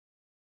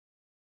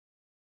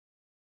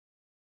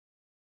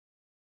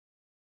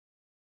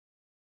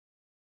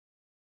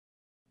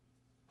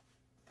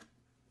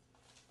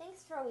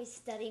Thanks for always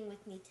studying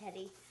with me,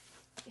 Teddy.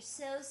 You're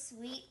so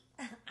sweet.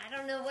 I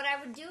don't know what I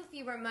would do if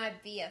you were my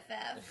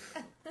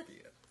BFF.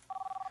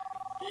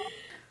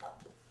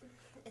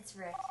 It's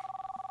Rick.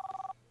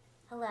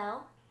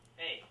 Hello?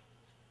 Hey.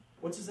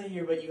 What's this I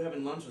hear about you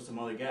having lunch with some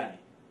other guy?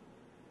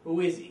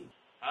 Who is he?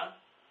 Huh?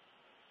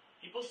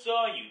 People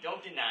saw you.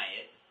 Don't deny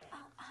it.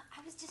 Oh,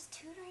 I was just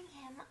tutoring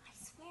him, I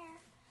swear.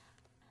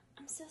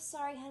 I'm so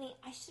sorry, honey.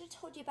 I should have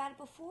told you about it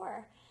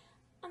before.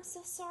 I'm so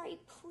sorry.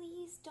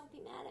 Please don't be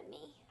mad at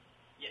me.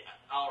 Yeah,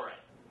 all right.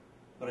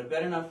 But I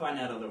better not find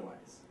out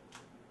otherwise.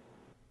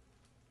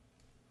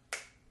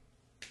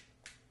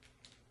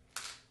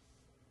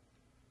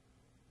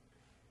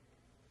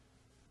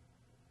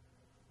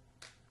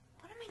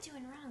 What am I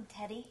doing wrong,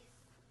 Teddy?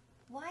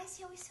 Why is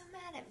he always so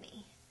mad at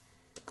me?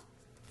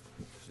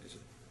 He's a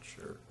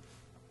jerk.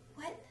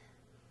 What?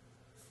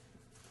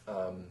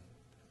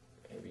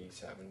 Maybe he's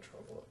having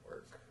trouble at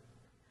work.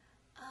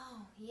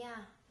 Oh, yeah.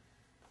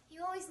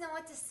 You always know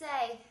what to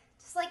say.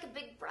 Just like a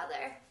big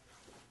brother.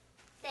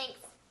 Thanks.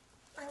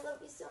 I love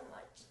you so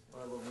much.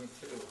 I love you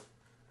too.